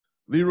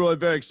Leroy,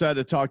 very excited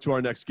to talk to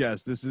our next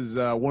guest. This is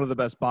one of the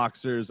best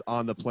boxers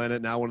on the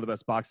planet, now one of the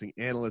best boxing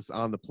analysts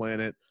on the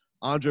planet,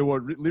 Andre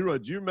Ward. Leroy,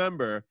 do you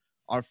remember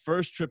our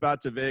first trip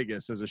out to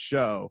Vegas as a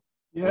show?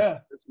 Yeah.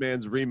 This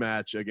man's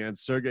rematch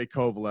against Sergey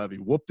Kovalev. He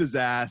whooped his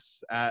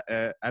ass at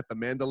the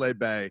Mandalay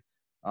Bay,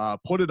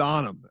 put it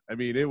on him. I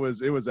mean, it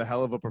was a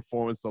hell of a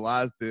performance.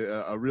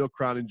 A real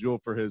crowning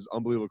jewel for his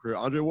unbelievable career.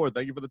 Andre Ward,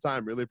 thank you for the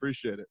time. Really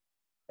appreciate it.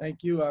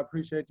 Thank you. I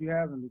appreciate you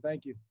having me.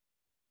 Thank you.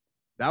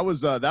 That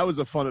was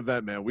a fun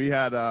event, man. We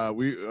had I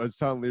was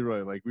telling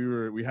Leroy, like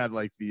we had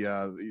like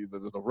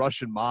the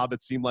Russian mob,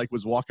 it seemed like,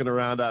 was walking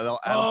around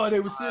they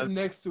were sitting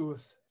next to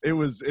us. It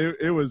was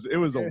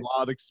a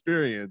wild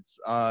experience.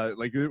 I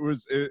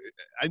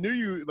knew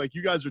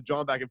you guys were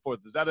jawing back and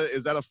forth. Is that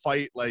a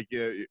fight, like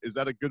is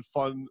that a good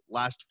fun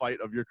last fight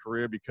of your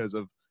career because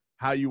of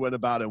how you went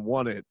about and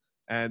won it?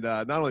 And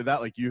not only that,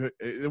 like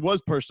it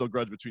was personal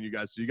grudge between you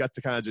guys, so you got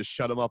to kind of just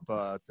shut them up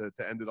to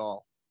end it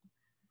all.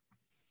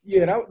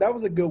 Yeah, that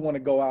was a good one to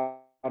go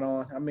out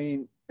on. I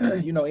mean,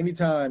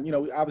 anytime,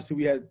 obviously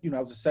we had, it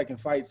was the second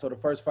fight, so the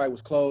first fight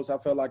was close. I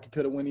felt like it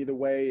could have went either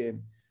way.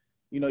 And,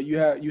 you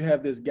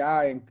have this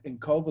guy in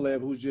Kovalev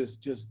who's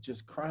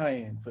just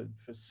crying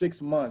for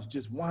 6 months,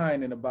 just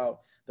whining about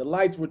the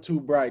lights were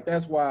too bright.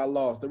 That's why I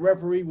lost. The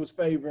referee was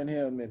favoring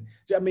him. And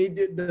I mean,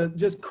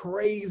 just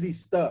crazy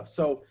stuff.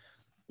 So,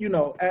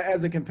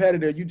 as a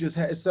competitor, you just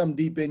had something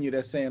deep in you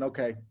that's saying,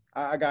 okay,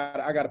 I got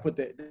to put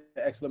the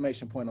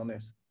exclamation point on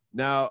this.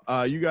 Now,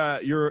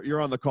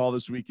 you're on the call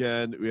this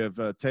weekend. We have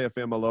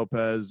Teofimo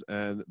Lopez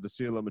and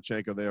Vasyl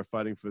Lomachenko. They are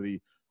fighting for the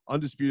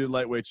undisputed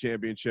lightweight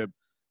championship.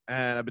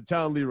 And I've been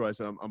telling Leroy, I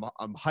said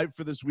I'm hyped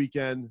for this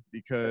weekend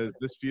because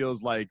this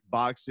feels like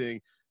boxing.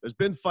 There's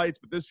been fights,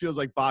 but this feels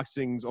like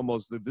boxing's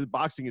almost the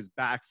boxing is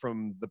back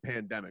from the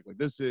pandemic. Like,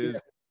 this is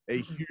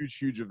a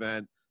huge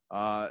event.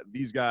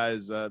 These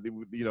guys,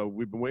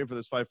 we've been waiting for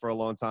this fight for a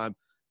long time.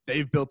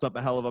 They've built up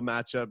a hell of a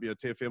matchup.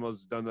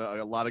 Teofimo's done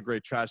a lot of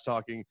great trash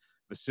talking.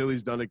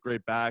 Vasyli's done it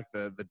great back.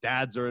 The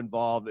dads are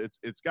involved.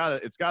 It's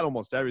got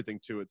almost everything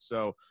to it.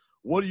 So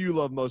what do you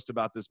love most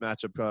about this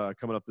matchup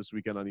coming up this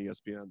weekend on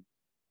ESPN?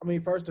 I mean,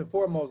 first and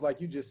foremost,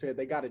 like you just said,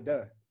 they got it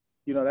done.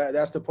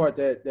 That's the part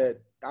that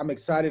I'm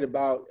excited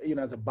about,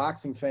 as a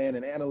boxing fan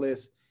and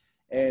analyst.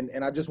 And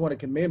I just want to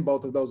commend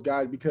both of those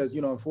guys because,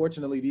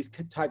 unfortunately, these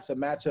types of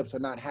matchups are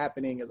not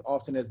happening as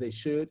often as they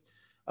should.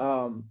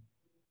 I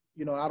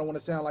don't want to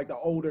sound like the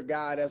older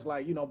guy that's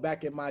like,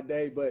 back in my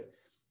day, but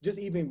just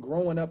even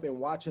growing up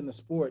and watching the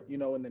sport, in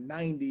the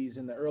 90s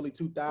and the early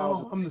 2000s.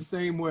 Oh, I'm the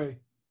same way.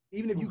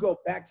 Even if you go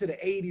back to the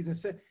 80s and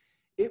say,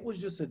 it was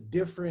just a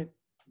different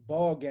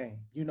ball game.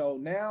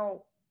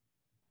 Now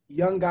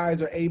young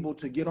guys are able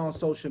to get on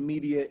social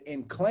media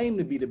and claim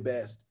to be the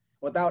best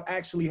without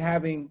actually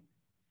having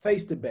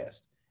faced the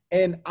best.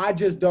 And I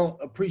just don't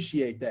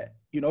appreciate that.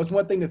 It's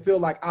one thing to feel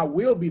like I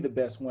will be the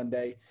best one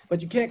day,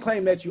 but you can't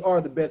claim that you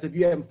are the best if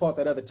you haven't fought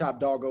that other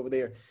top dog over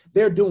there.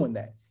 They're doing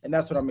that. And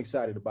that's what I'm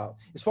excited about.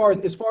 As far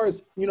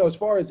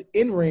as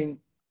in ring,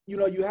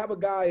 you have a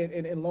guy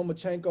in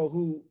Lomachenko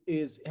who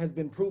has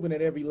been proven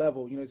at every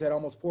level. He's had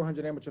almost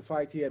 400 amateur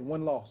fights. He had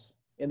one loss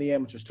in the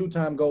amateurs,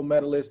 2-time gold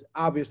medalist.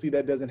 Obviously,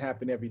 that doesn't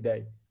happen every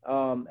day.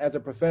 As a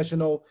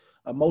professional,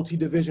 a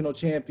multi-divisional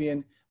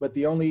champion, but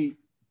the only,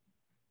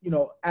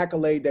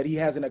 accolade that he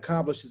hasn't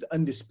accomplished is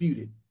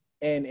undisputed.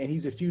 And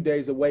he's a few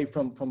days away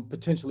from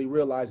potentially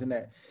realizing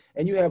that.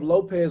 And you have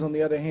Lopez, on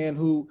the other hand,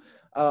 who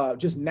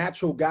just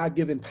natural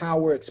God-given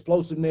power,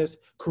 explosiveness,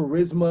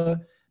 charisma.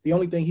 The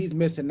only thing he's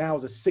missing now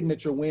is a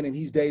signature win, and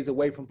he's days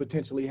away from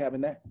potentially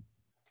having that.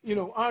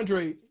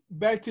 Andre,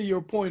 back to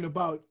your point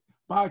about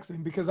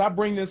boxing, because I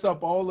bring this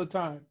up all the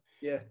time.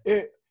 Yeah.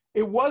 It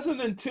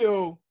wasn't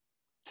until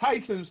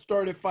Tyson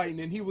started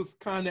fighting, and he was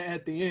kind of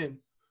at the end,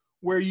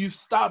 where you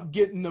stopped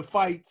getting the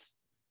fights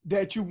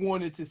that you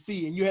wanted to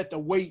see, and you had to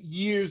wait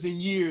years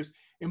and years,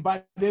 and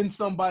by then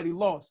somebody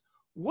lost.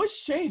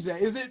 What's changed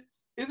that? Is it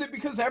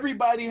because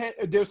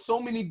there's so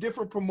many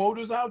different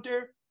promoters out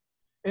there,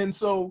 and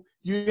so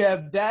you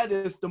have that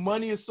as the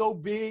money is so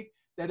big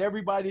that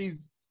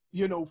everybody's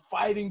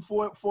fighting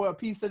for a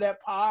piece of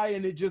that pie,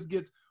 and it just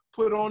gets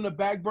put on the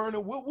back burner?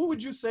 What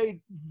would you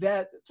say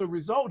that's a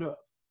result of?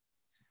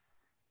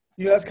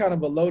 That's kind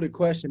of a loaded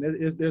question.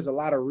 There's a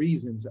lot of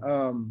reasons.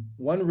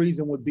 One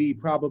reason would be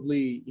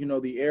probably,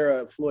 the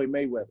era of Floyd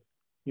Mayweather.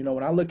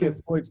 When I look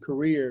at Floyd's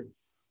career,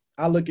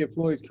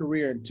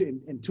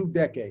 in 2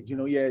 decades.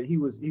 He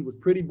was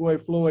Pretty Boy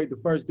Floyd the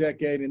first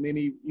decade, and then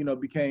he,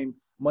 became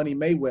Money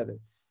Mayweather.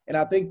 And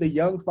I think the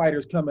young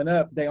fighters coming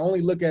up, they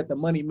only look at the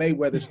Money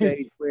Mayweather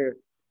stage where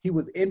he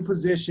was in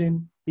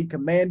position, he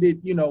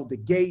commanded,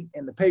 the gate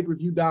and the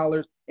pay-per-view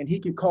dollars, and he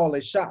could call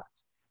his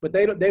shots. But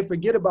they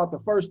forget about the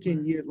first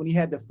 10 years when he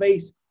had to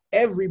face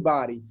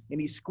everybody, and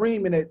he's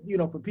screaming at,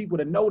 for people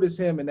to notice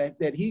him, and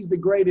that he's the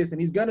greatest and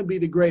he's going to be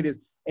the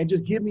greatest, and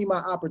just give me my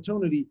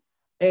opportunity,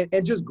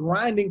 and just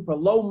grinding for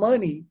low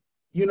money,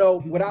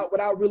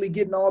 without really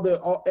getting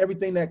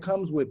everything that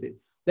comes with it.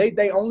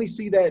 They only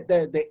see that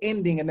the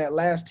ending in that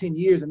last 10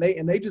 years, and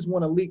they just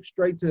want to leap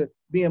straight to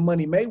being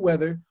Money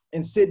Mayweather.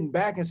 and sitting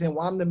back and saying,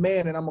 well, I'm the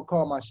man and I'm going to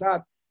call my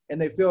shots. And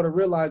they fail to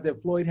realize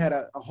that Floyd had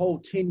a whole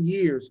 10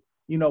 years,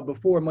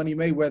 before Money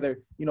Mayweather,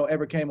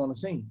 ever came on the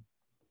scene.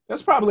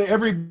 That's probably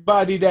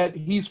everybody that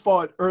he's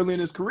fought early in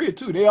his career,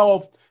 too. They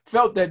all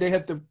felt that they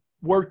had to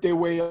work their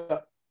way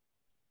up.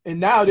 And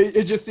now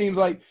it just seems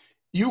like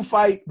you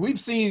fight. We've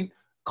seen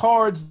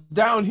cards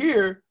down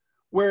here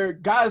where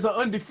guys are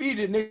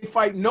undefeated and they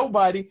fight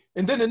nobody.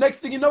 And then the next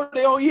thing you know,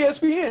 they're on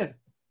ESPN.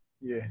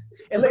 Yeah.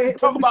 And they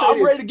talk about,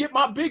 I'm ready to get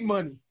my big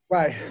money.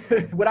 Right.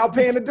 Without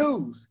paying the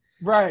dues.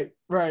 Right.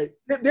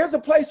 There's a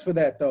place for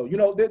that, though.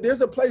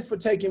 There's a place for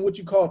taking what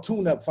you call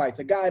tune-up fights.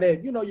 A guy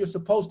that, you're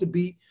supposed to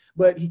beat,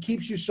 but he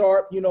keeps you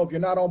sharp. If you're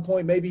not on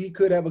point, maybe he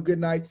could have a good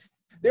night.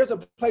 There's a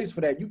place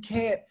for that.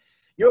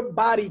 Your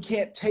body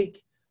can't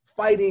take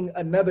fighting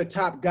another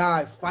top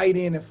guy, fight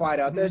in and fight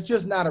out. That's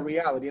just not a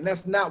reality. And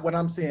that's not what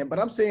I'm saying. But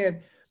I'm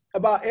saying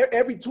about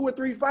every 2 or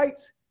 3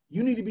 fights,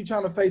 you need to be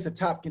trying to face a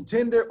top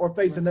contender or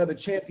face another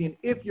champion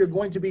if you're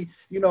going to be,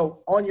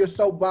 on your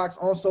soapbox,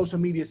 on social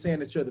media saying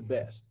that you're the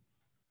best.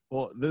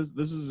 Well, this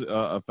is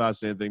a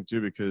fascinating thing, too,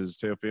 because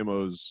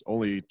Teofimo's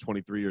only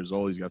 23 years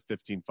old. He's got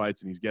 15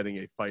 fights, and he's getting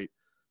a fight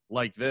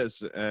like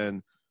this.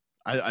 And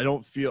I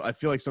feel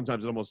like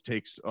sometimes it almost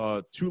takes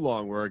too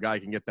long where a guy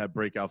can get that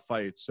breakout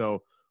fight.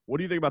 So what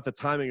do you think about the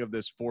timing of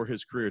this for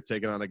his career,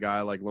 taking on a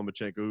guy like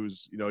Lomachenko,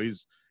 who's,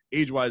 he's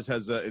age-wise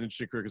has an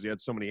interesting career because he had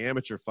so many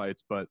amateur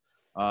fights, but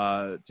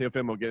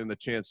Teofimo getting the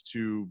chance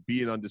to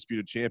be an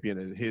undisputed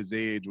champion at his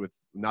age with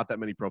not that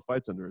many pro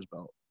fights under his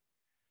belt?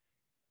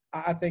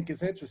 I think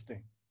it's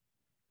interesting.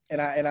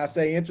 And I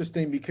say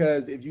interesting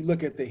because if you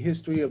look at the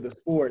history of the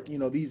sport,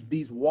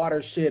 these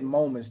watershed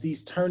moments,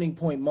 these turning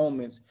point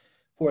moments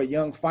for a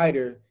young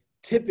fighter,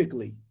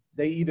 typically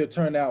they either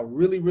turn out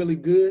really, really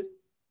good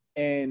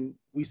and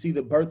we see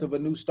the birth of a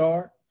new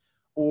star,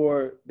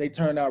 or they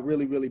turn out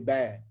really, really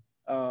bad.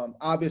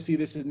 Obviously,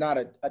 this is not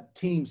a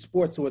team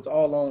sport, so it's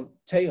all on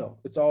Teo.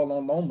 It's all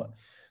on Loma.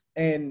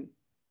 And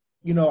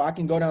I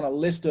can go down a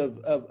list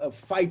of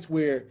fights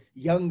where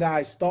young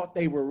guys thought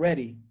they were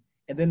ready,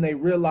 and then they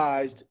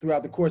realized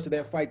throughout the course of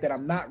their fight that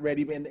I'm not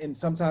ready, and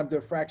sometimes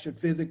they're fractured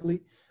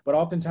physically, but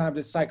oftentimes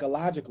it's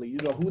psychologically.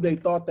 Who they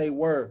thought they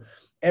were,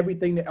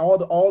 everything, all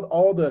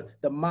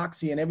the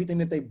moxie and everything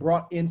that they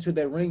brought into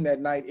their ring that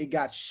night, it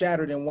got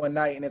shattered in one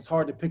night, and it's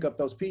hard to pick up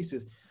those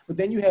pieces. But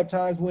then you have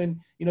times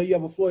when, you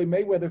have a Floyd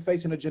Mayweather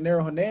facing a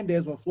Gennaro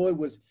Hernandez when Floyd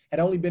had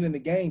only been in the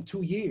game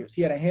 2 years.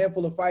 He had a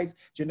handful of fights.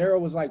 Gennaro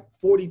was like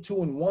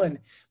 42-1.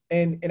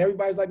 And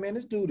everybody's like, man,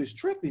 this dude is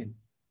tripping.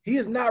 He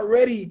is not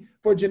ready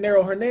for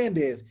Gennaro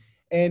Hernandez.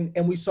 And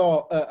we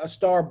saw a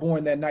star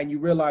born that night. And you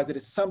realize that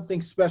it's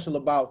something special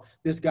about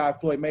this guy,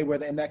 Floyd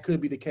Mayweather, and that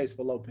could be the case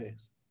for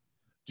Lopez.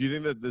 Do you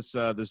think that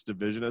this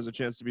division has a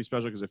chance to be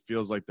special? Because it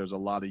feels like there's a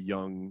lot of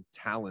young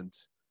talent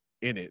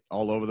in it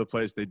all over the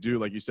place. They do,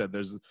 like you said,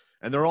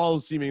 and they're all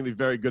seemingly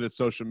very good at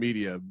social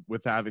media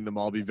with having them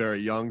all be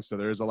very young. So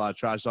there is a lot of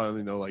trash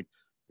talking, like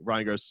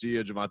Ryan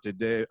Garcia,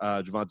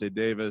 Gervonta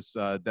Davis,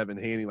 Devin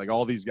Haney, like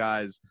all these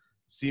guys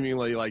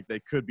seemingly like they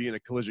could be in a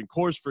collision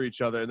course for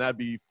each other. And that'd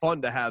be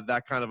fun to have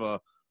that kind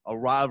of a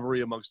rivalry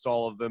amongst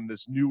all of them,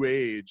 this new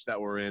age that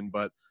we're in.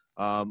 But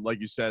like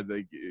you said,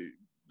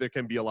 there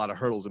can be a lot of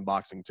hurdles in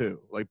boxing too.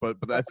 But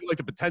I feel like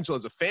the potential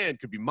as a fan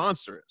could be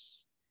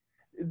monstrous.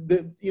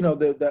 The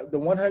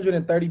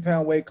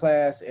 130-pound weight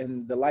class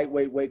and the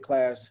lightweight weight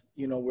class,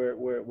 where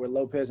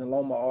Lopez and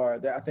Loma are,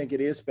 I think it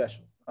is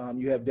special.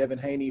 You have Devin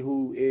Haney,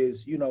 who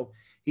is,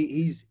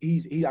 he's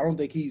I don't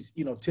think he's,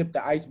 tipped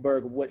the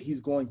iceberg of what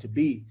he's going to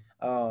be.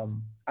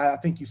 I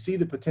think you see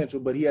the potential,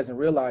 but he hasn't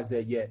realized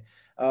that yet.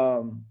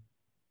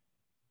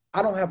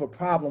 I don't have a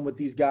problem with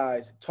these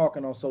guys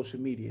talking on social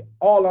media.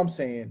 All I'm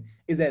saying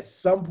is at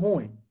some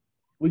point,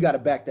 we got to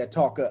back that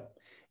talk up.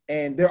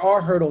 And there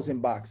are hurdles in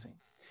boxing.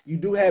 You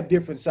do have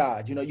different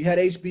sides. You had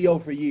HBO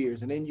for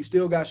years, and then you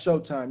still got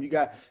Showtime. You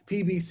got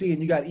PBC,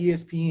 and you got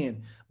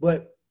ESPN.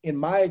 But in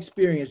my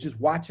experience, just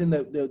watching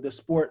the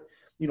sport,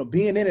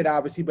 being in it,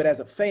 obviously, but as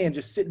a fan,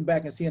 just sitting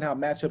back and seeing how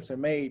matchups are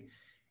made,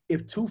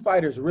 if 2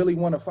 fighters really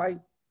want to fight,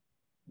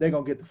 they're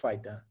going to get the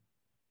fight done.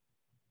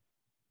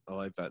 I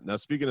like that. Now,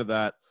 speaking of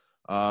that,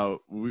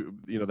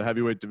 the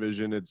heavyweight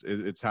division,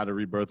 it's had a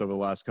rebirth over the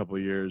last couple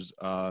of years.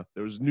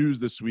 There was news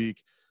this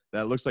week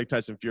that looks like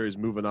Tyson Fury is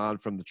moving on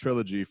from the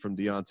trilogy from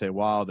Deontay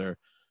Wilder.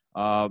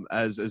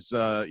 As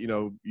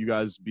you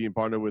guys being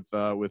partnered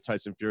with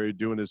Tyson Fury,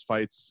 doing his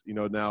fights,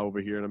 now over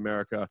here in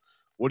America.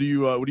 What do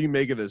you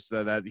make of this?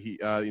 That he,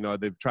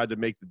 they've tried to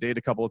make the date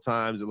a couple of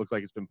times. It looks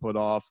like it's been put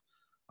off.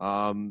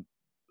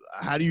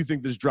 How do you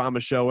think this drama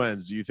show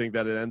ends? Do you think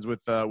that it ends with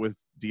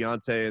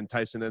Deontay and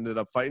Tyson ended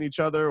up fighting each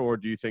other, or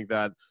do you think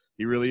that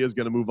he really is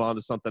going to move on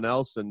to something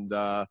else and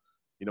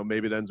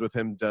maybe it ends with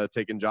him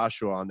taking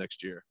Joshua on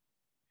next year?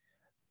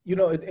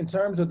 In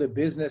terms of the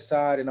business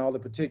side and all the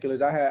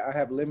particulars, I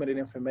have limited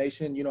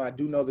information. I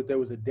do know that there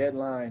was a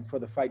deadline for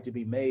the fight to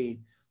be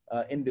made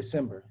in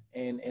December,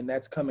 and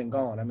that's come and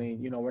gone. I mean,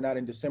 we're not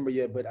in December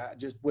yet, but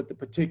just with the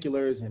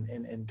particulars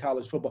and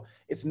college football,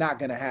 it's not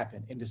going to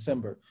happen in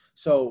December.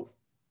 So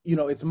you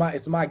know, it's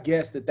my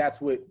guess that that's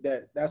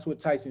what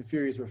Tyson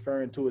Fury is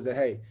referring to, is that,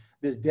 hey,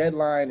 this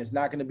deadline is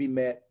not going to be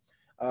met.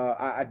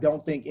 I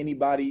don't think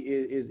anybody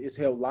is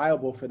held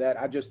liable for that.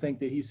 I just think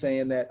that he's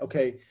saying that,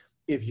 okay,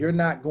 if you're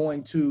not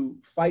going to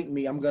fight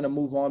me, I'm going to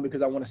move on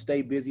because I want to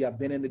stay busy. I've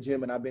been in the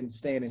gym and I've been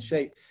staying in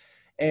shape.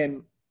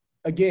 And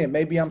again,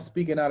 maybe I'm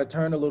speaking out of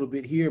turn a little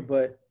bit here,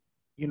 but,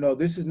 you know,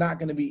 this is not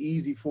going to be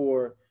easy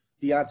for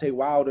Deontay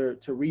Wilder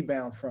to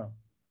rebound from.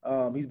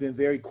 He's been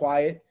very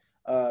quiet.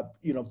 Prior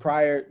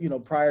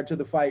to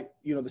the fight,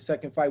 the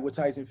second fight with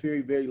Tyson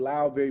Fury, very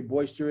loud, very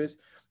boisterous,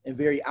 and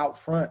very out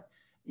front.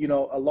 You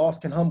know, a loss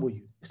can humble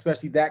you,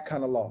 especially that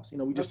kind of loss. You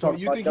know, we just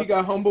talked about. You think he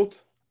got humbled?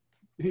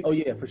 Oh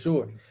yeah, for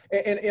sure.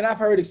 And I've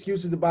heard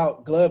excuses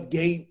about glove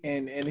gate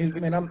and his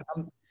man. I'm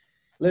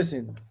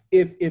listen.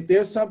 If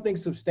there's something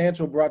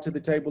substantial brought to the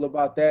table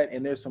about that,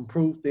 and there's some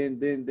proof,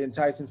 then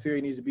Tyson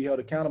Fury needs to be held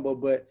accountable.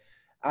 But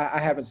I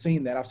haven't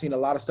seen that. I've seen a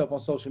lot of stuff on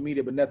social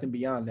media, but nothing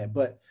beyond that.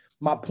 But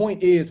my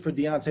point is, for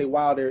Deontay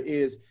Wilder,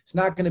 is it's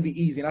not going to be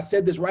easy. And I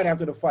said this right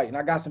after the fight, and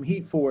I got some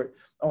heat for it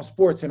on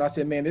sports. And I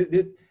said, man,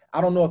 I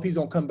don't know if he's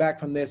going to come back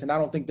from this, and I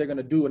don't think they're going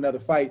to do another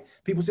fight.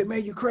 People say,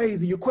 man, you're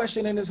crazy. You're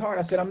questioning his heart.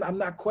 I said, I'm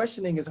not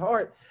questioning his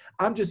heart.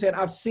 I'm just saying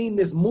I've seen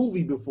this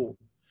movie before.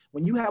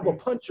 When you have a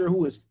puncher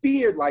who is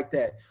feared like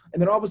that,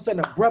 and then all of a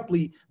sudden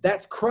abruptly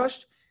that's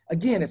crushed,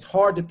 again, it's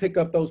hard to pick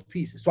up those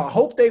pieces. So I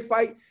hope they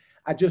fight.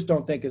 I just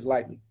don't think it's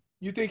likely.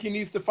 You think he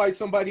needs to fight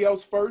somebody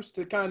else first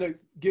to kind of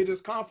get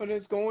his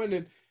confidence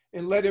going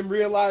and let him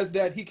realize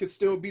that he could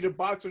still be the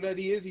boxer that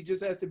he is? He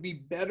just has to be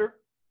better?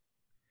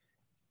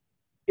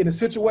 In a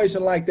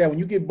situation like that, when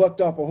you get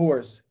bucked off a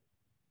horse,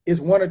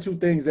 it's one or two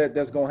things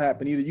that's going to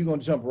happen. Either you're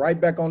going to jump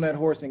right back on that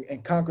horse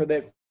and conquer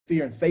that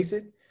fear and face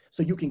it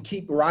so you can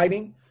keep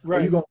riding, right,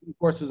 or you're going to leave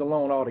horses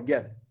alone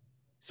altogether.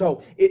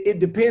 So it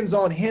depends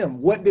on him.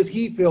 What does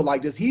he feel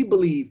like? Does he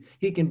believe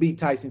he can beat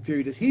Tyson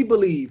Fury? Does he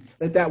believe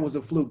that was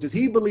a fluke? Does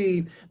he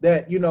believe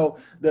that,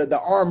 the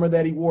armor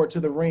that he wore to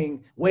the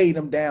ring weighed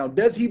him down?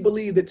 Does he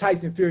believe that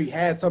Tyson Fury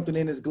had something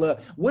in his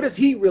glove? What does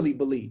he really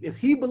believe? If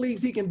he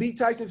believes he can beat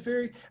Tyson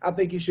Fury, I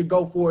think he should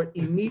go for it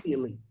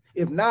immediately.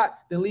 If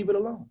not, then leave it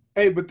alone.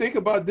 Hey, but think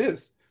about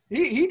this.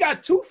 He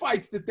got 2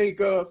 fights to think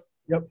of.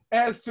 Yep.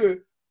 As to,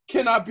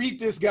 can I beat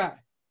this guy?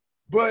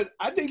 But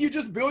I think you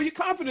just build your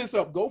confidence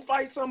up. Go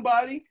fight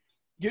somebody,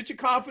 get your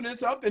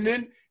confidence up, and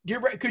then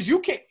get ready. Because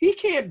he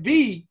can't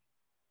be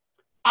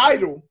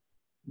idle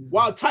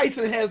while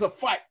Tyson has a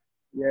fight.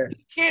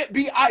 Yes. He can't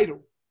be idle.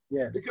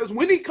 Yes. Because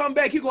when he come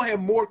back, he's going to have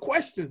more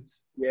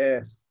questions.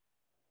 Yes.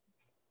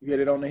 You hit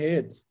it on the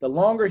head. The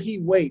longer he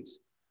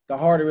waits, the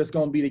harder it's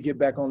going to be to get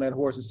back on that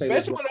horse and say,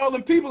 especially with all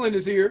the people in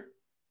his ear.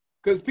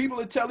 Because people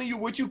are telling you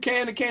what you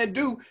can and can't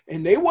do,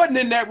 and they wasn't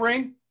in that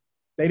ring.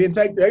 They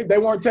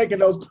weren't taking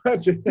those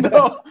punches.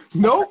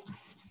 No.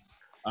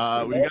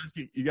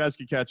 You guys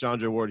can catch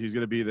Andre Ward. He's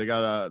gonna be on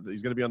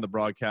the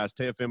broadcast.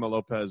 Teofimo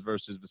Lopez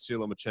versus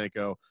Vasyl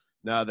Lomachenko.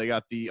 Now they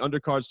got the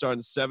undercard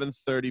starting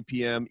 7:30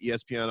 p.m.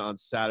 ESPN on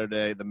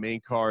Saturday. The main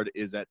card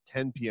is at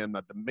 10 p.m.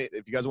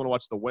 If you guys want to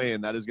watch the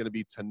weigh-in, that is going to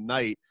be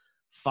tonight,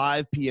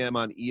 5 p.m.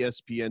 on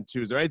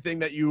ESPN2. Is there anything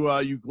that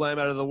you glam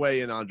out of the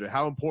weigh-in, Andre?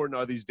 How important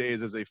are these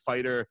days as a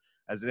fighter?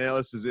 As an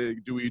analyst,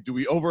 do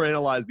we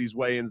overanalyze these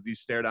weigh-ins, these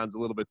stare-downs a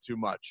little bit too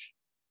much?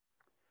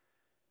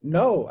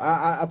 No,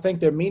 I think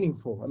they're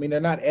meaningful. I mean,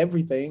 they're not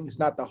everything. It's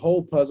not the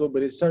whole puzzle,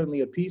 but it's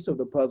certainly a piece of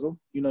the puzzle.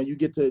 You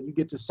get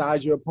to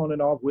size your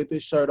opponent off with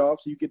his shirt off,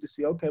 so you get to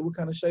see, okay, what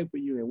kind of shape are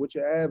you in? What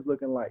your abs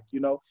looking like?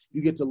 You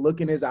get to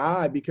look in his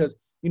eye because,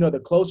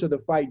 the closer the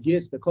fight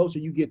gets, the closer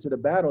you get to the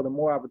battle, the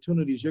more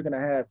opportunities you're going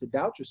to have to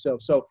doubt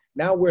yourself. So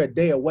now we're a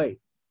day away.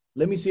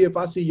 Let me see if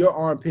I see your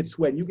armpit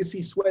sweating. You can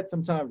see sweat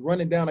sometimes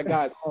running down a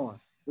guy's arm.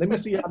 Let me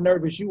see how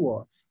nervous you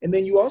are. And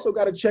then you also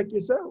got to check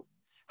yourself.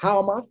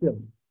 How am I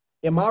feeling?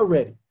 Am I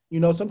ready?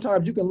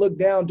 Sometimes you can look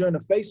down during a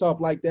face-off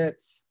like that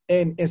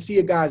and see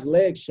a guy's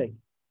legs shaking.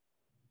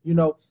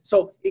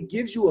 So it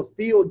gives you a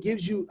feel. It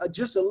gives you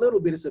just a little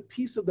bit. It's a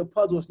piece of the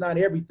puzzle. It's not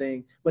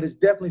everything, but it's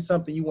definitely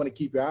something you want to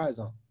keep your eyes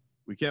on.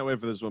 We can't wait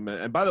for this one, man.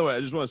 And by the way,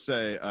 I just want to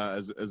say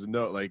as a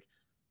note, like,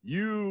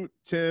 you,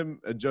 Tim,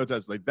 and Joe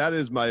Tess, like, that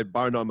is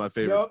bar none my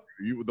favorite.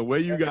 Yep. The way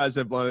you guys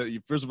have blown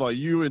it, first of all,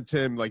 you and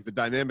Tim, like, the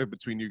dynamic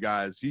between you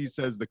guys, he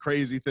says the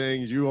crazy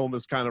things, you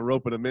almost kind of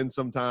roping him in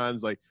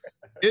sometimes. Like,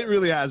 it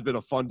really has been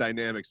a fun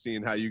dynamic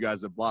seeing how you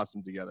guys have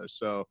blossomed together.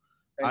 So,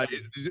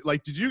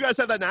 did you guys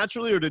have that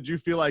naturally, or did you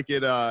feel like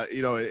it,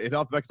 it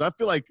helped? Because I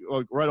feel like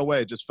right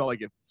away, it just felt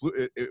like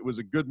it was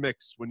a good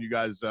mix when you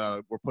guys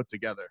were put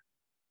together.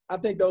 I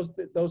think those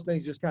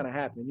things just kind of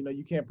happen.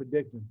 You can't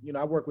predict them.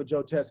 I worked with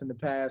Joe Tess in the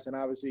past, and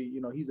obviously,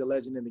 he's a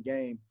legend in the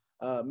game.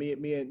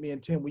 Me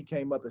and Tim, we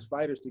came up as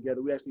fighters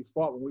together. We actually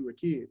fought when we were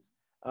kids,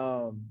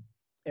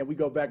 and we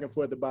go back and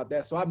forth about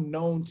that. So I've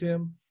known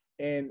Tim,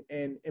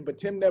 but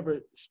Tim never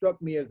struck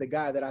me as the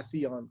guy that I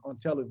see on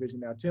television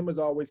now. Tim is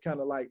always kind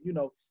of like,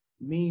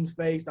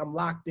 mean-faced. I'm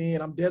locked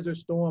in. I'm Desert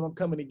Storm. I'm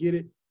coming to get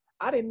it.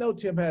 I didn't know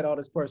Tim had all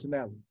this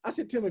personality. I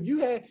said, Tim, if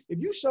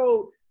you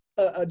showed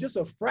just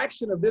a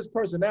fraction of this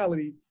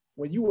personality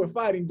when you were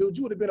fighting, dude,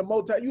 you would have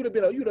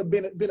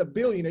been been a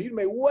billionaire. You'd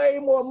made way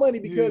more money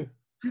because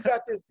you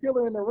got this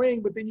killer in the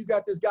ring, but then you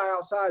got this guy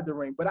outside the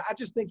ring. But I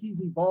just think he's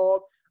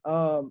evolved.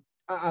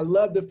 I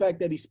love the fact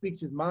that he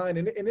speaks his mind,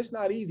 and it's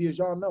not easy, as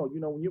y'all know. You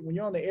know, when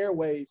you're on the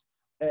airwaves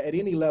at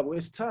any level,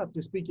 it's tough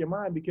to speak your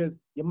mind because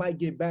you might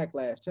get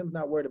backlash. Tim's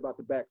not worried about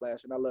the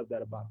backlash, and I love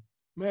that about him.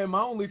 Man,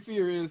 my only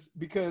fear is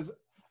because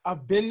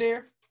I've been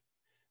there,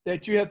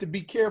 that you have to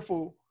be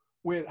careful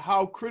with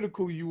how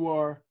critical you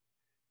are,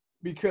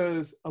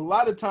 because a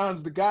lot of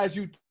times the guys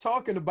you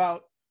talking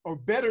about are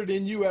better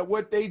than you at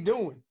what they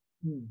doing.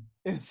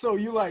 And so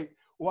you're like,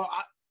 well,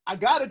 I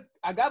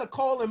gotta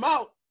call him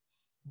out,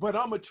 but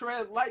I'm gonna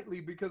tread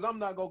lightly because I'm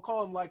not gonna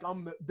call him like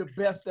I'm the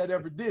best that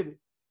ever did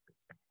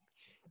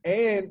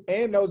it.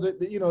 And those are,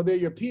 you know, they're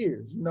your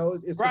peers. You know,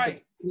 it's right.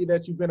 a community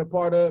that you've been a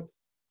part of.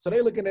 So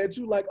they're looking at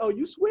you like, oh,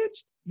 you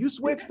switched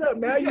up.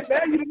 Now you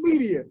the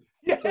media.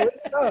 Yeah. So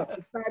it's tough.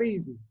 It's not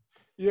easy.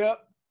 Yep.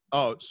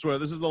 Oh, swear,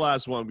 this is the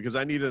last one because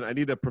I need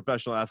a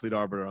professional athlete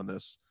arbiter on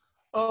this.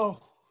 Oh.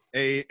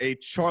 A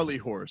Charlie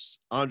horse,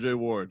 Andre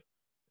Ward.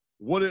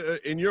 What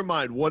in your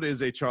mind? What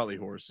is a Charlie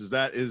horse? Is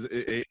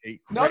a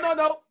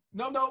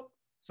No.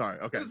 Sorry.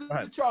 Okay. This is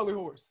the Charlie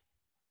horse.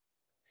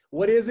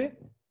 What is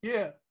it?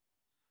 Yeah.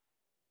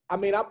 I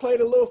mean, I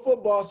played a little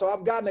football, so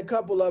I've gotten a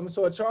couple of them.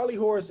 So a Charlie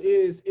horse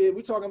is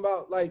we talking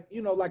about like,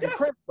 you know, like a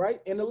cramp, right?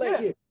 In the leg.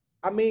 Yeah.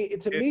 I mean,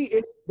 to me,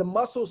 it's the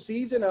muscle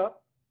seizing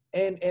up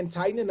and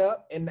tightening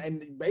up,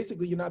 and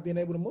basically you're not being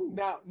able to move.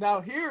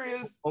 Now here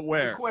is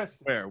the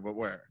question.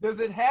 Where? Does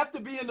it have to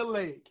be in the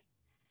leg?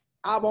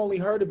 I've only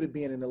heard of it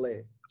being in the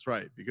leg. That's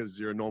right, because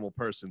you're a normal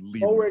person.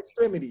 Lower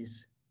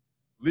extremities.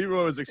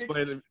 Leroy is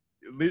explaining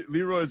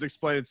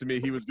to me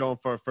he was going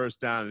for a first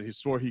down, and he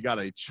swore he got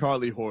a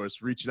Charlie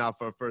horse reaching out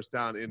for a first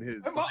down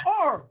in my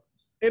arm.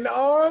 In the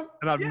arm?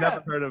 And I've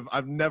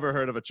never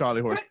heard of a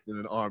Charlie horse in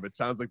an arm. It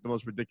sounds like the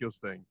most ridiculous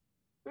thing.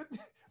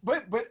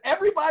 But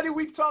everybody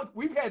we've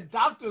had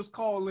doctors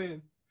call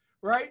in,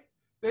 right?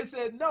 They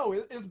said no,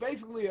 it's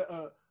basically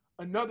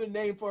another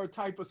name for a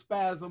type of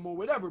spasm or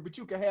whatever, but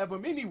you can have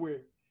them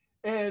anywhere.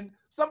 And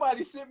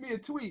somebody sent me a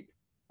tweet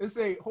and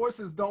say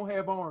horses don't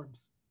have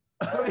arms.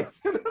 So it's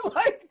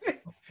like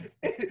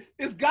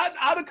it's gotten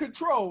out of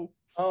control.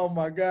 Oh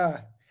my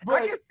God.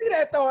 But I can see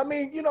that though. I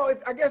mean, you know,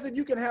 if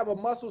you can have a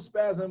muscle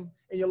spasm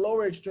in your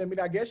lower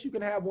extremity, I guess you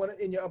can have one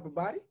in your upper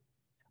body.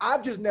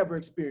 I've just never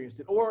experienced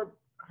it or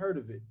heard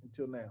of it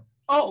until now.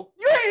 Oh,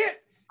 you ain't.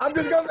 I'm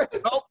just gonna say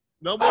nope.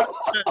 No more.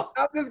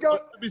 I'm just gonna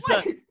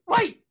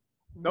wait.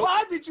 Nope.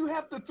 Why did you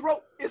have to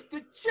throw? It's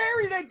the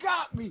cherry that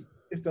got me.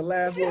 It's the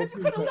last one. You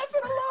could have left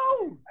it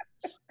alone.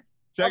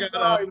 Check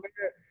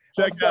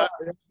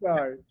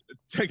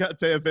out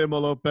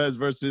Teofimo Lopez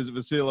versus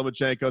Vasyl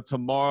Lomachenko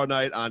tomorrow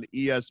night on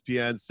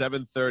ESPN.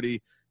 7:30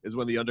 is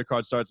when the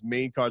undercard starts.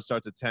 Main card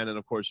starts at 10. And,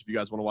 of course, if you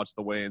guys want to watch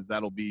the weigh-ins,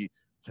 that'll be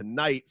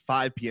tonight,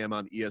 5 p.m.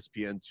 on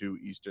ESPN2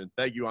 Eastern.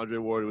 Thank you, Andre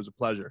Ward. It was a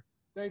pleasure.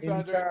 Thanks,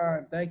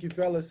 Andre. Thank you,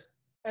 fellas.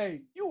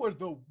 Hey, you were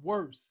the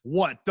worst.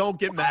 What? Don't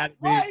get mad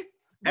at me. Right?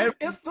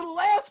 It's the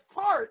last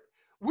part.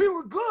 We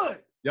were good.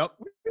 Yep.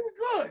 We were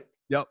good.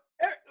 Yep.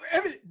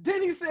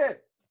 Then he said,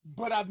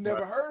 but I've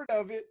never heard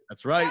of it.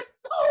 That's right.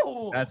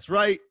 That's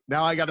right.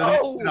 Now I got an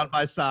answer on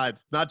my side.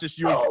 Not just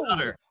you and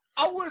Connor.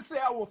 I wouldn't say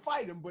I will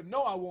fight him, but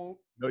no, I won't.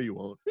 No, you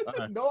won't.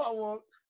 Right. No, I won't.